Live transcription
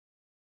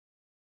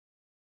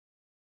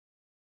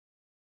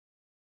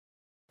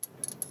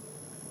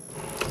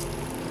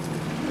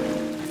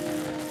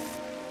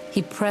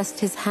He pressed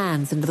his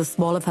hands into the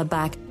small of her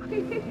back.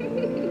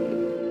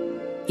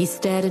 He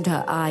stared into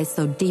her eyes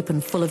so deep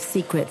and full of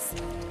secrets.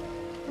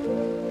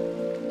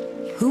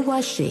 Who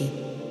was she?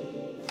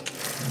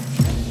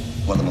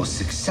 One of the most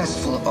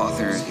successful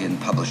authors in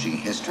publishing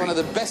history. One of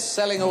the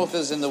best-selling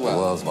authors in the world.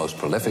 The world's most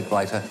prolific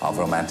writer of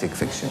romantic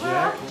fiction.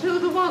 Back to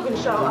the Wogan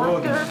Show,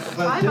 Oscar.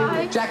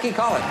 Bye-bye. Jackie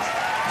Collins.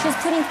 She's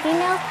putting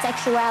female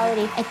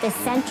sexuality at the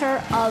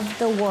center of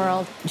the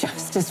world.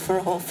 Justice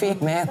for all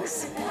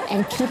females.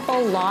 And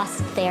people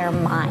lost their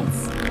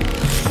minds.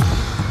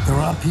 There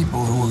are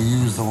people who will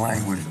use the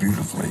language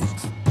beautifully,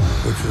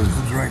 which is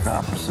the direct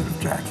opposite of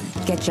Jackie.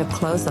 Get your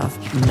clothes off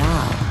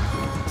now.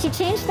 She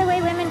changed the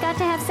way women got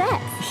to have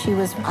sex. She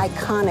was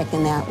iconic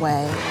in that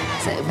way.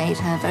 So it made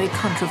her very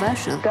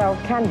controversial. Girls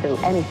can do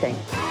anything.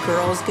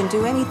 Girls can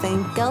do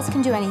anything. Girls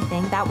can do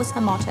anything. That was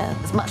her motto.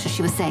 As much as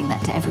she was saying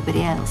that to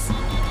everybody else.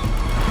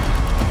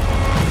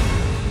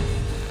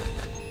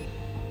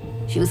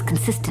 She was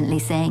consistently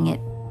saying it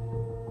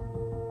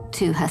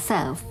to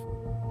herself.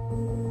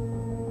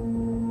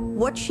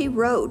 What she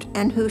wrote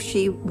and who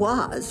she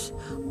was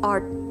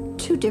are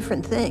two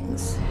different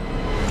things.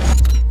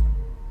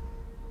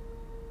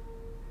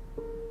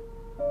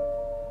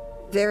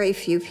 Very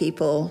few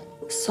people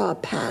saw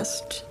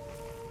past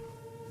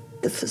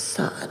the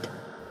facade.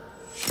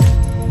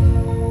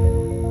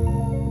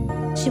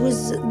 She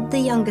was the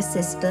younger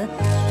sister.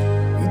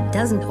 It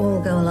doesn't all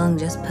go along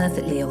just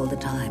perfectly all the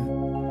time.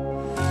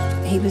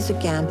 He was a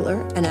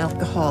gambler, an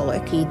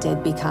alcoholic. He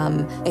did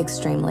become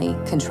extremely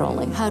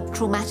controlling. Her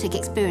traumatic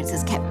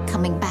experiences kept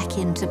coming back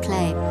into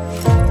play.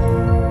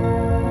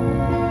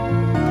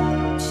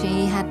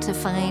 She had to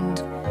find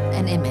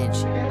an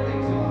image,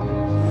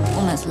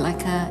 almost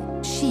like a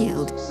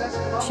shield.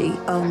 She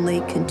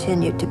only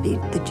continued to be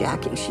the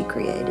Jackie she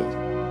created.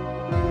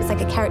 It's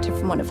like a character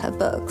from one of her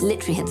books.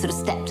 Literally had sort of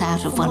stepped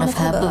out of one of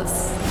her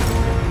books.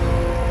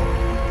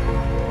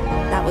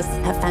 That was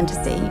her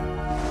fantasy.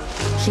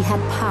 She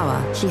had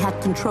power, she had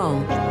control.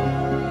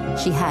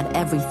 She had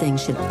everything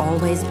she'd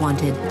always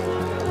wanted.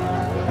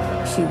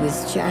 She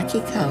was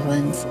Jackie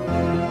Collins,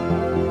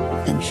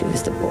 and she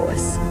was the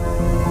boss.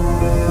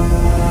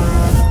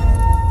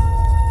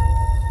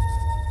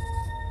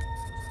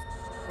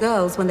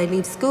 Girls, when they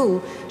leave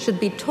school, should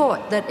be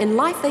taught that in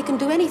life they can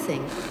do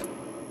anything.